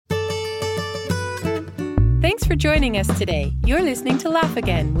Thanks for joining us today. You're listening to Laugh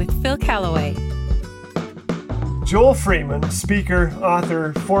Again with Phil Callaway. Joel Freeman, speaker,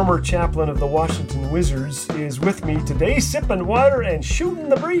 author, former chaplain of the Washington Wizards, is with me today, sipping water and shooting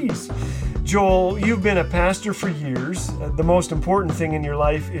the breeze. Joel, you've been a pastor for years. The most important thing in your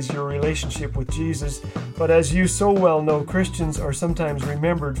life is your relationship with Jesus. But as you so well know, Christians are sometimes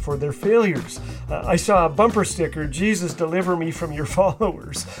remembered for their failures. I saw a bumper sticker, "Jesus, deliver me from your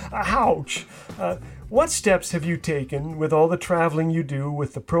followers." Ouch! What steps have you taken with all the traveling you do,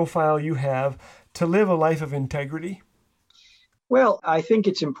 with the profile you have, to live a life of integrity? Well, I think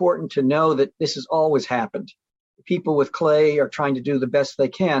it's important to know that this has always happened. People with clay are trying to do the best they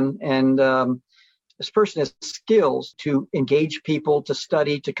can. And this person has skills to engage people, to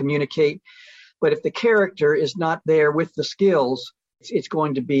study, to communicate. But if the character is not there with the skills, it's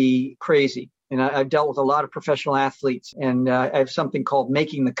going to be crazy. And I've dealt with a lot of professional athletes, and I have something called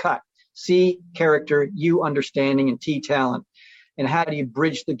making the cut. C, character, U, understanding, and T, talent. And how do you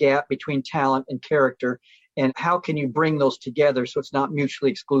bridge the gap between talent and character? And how can you bring those together so it's not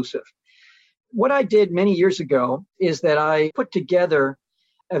mutually exclusive? What I did many years ago is that I put together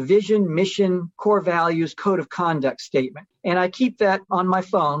a vision, mission, core values, code of conduct statement. And I keep that on my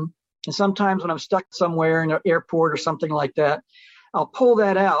phone. And sometimes when I'm stuck somewhere in an airport or something like that, I'll pull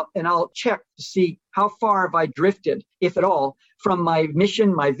that out and I'll check to see how far have I drifted, if at all, from my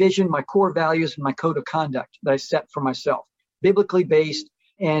mission, my vision, my core values, and my code of conduct that I set for myself, biblically based,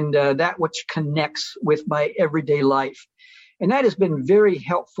 and that which connects with my everyday life. And that has been very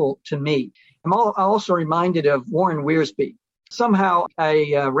helpful to me. I'm also reminded of Warren Wiersbe. Somehow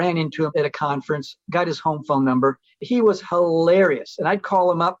I ran into him at a conference, got his home phone number. He was hilarious. And I'd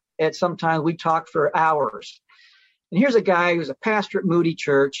call him up at sometimes we talked for hours. And here's a guy who's a pastor at Moody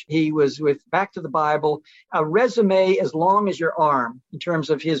Church. He was with Back to the Bible, a resume as long as your arm in terms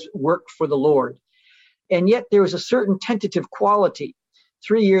of his work for the Lord. And yet there was a certain tentative quality.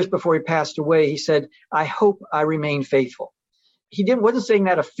 3 years before he passed away, he said, "I hope I remain faithful." He wasn't saying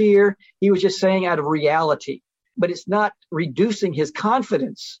that out of fear. He was just saying out of reality. But it's not reducing his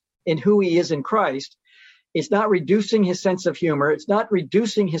confidence in who he is in Christ. It's not reducing his sense of humor. It's not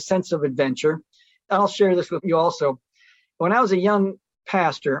reducing his sense of adventure. I'll share this with you also. When I was a young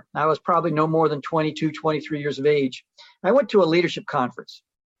pastor, I was probably no more than 22, 23 years of age. I went to a leadership conference.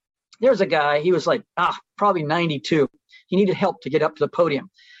 There was a guy, he was like, probably 92. He needed help to get up to the podium.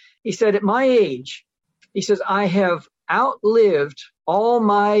 He said, at my age, he says, I have outlived all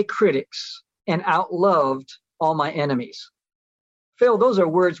my critics and outloved all my enemies. Phil, those are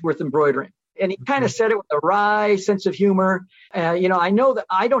words worth embroidering. And he kind of said it with a wry sense of humor. I know that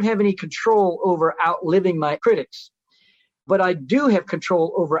I don't have any control over outliving my critics, but I do have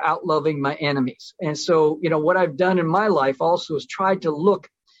control over outloving my enemies. And so, what I've done in my life also is tried to look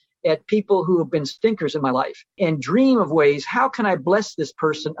at people who have been stinkers in my life and dream of ways, how can I bless this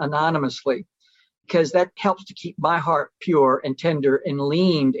person anonymously? Because that helps to keep my heart pure and tender and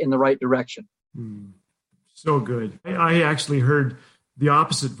leaned in the right direction. So good. I actually heard the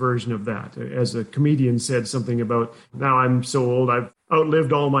opposite version of that. As a comedian said something about, now I'm so old, I've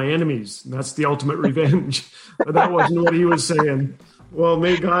outlived all my enemies. And that's the ultimate revenge. But that wasn't what he was saying. Well,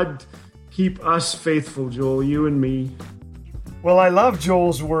 may God keep us faithful, Joel, you and me. Well, I love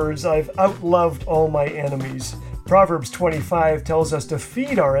Joel's words. I've outloved all my enemies. Proverbs 25 tells us to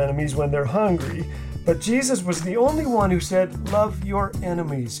feed our enemies when they're hungry. But Jesus was the only one who said, love your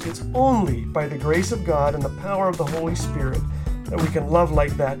enemies. It's only by the grace of God and the power of the Holy Spirit that we can love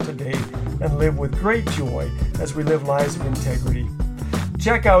like that today and live with great joy as we live lives of integrity.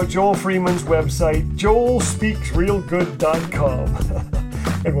 Check out Joel Freeman's website,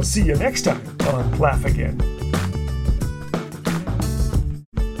 joelspeaksrealgood.com. And we'll see you next time on Laugh Again.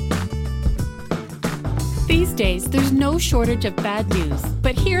 These days, there's no shortage of bad news.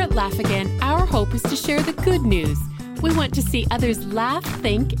 But here at Laugh Again, our hope is to share the good news. We want to see others laugh,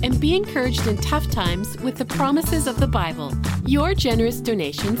 think, and be encouraged in tough times with the promises of the Bible. Your generous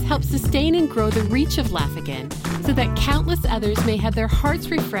donations help sustain and grow the reach of Laugh Again, so that countless others may have their hearts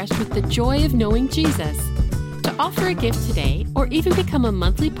refreshed with the joy of knowing Jesus. To offer a gift today, or even become a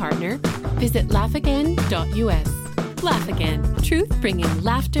monthly partner, visit laughagain.us. Laugh Again, truth bringing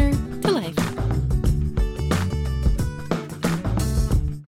laughter to life.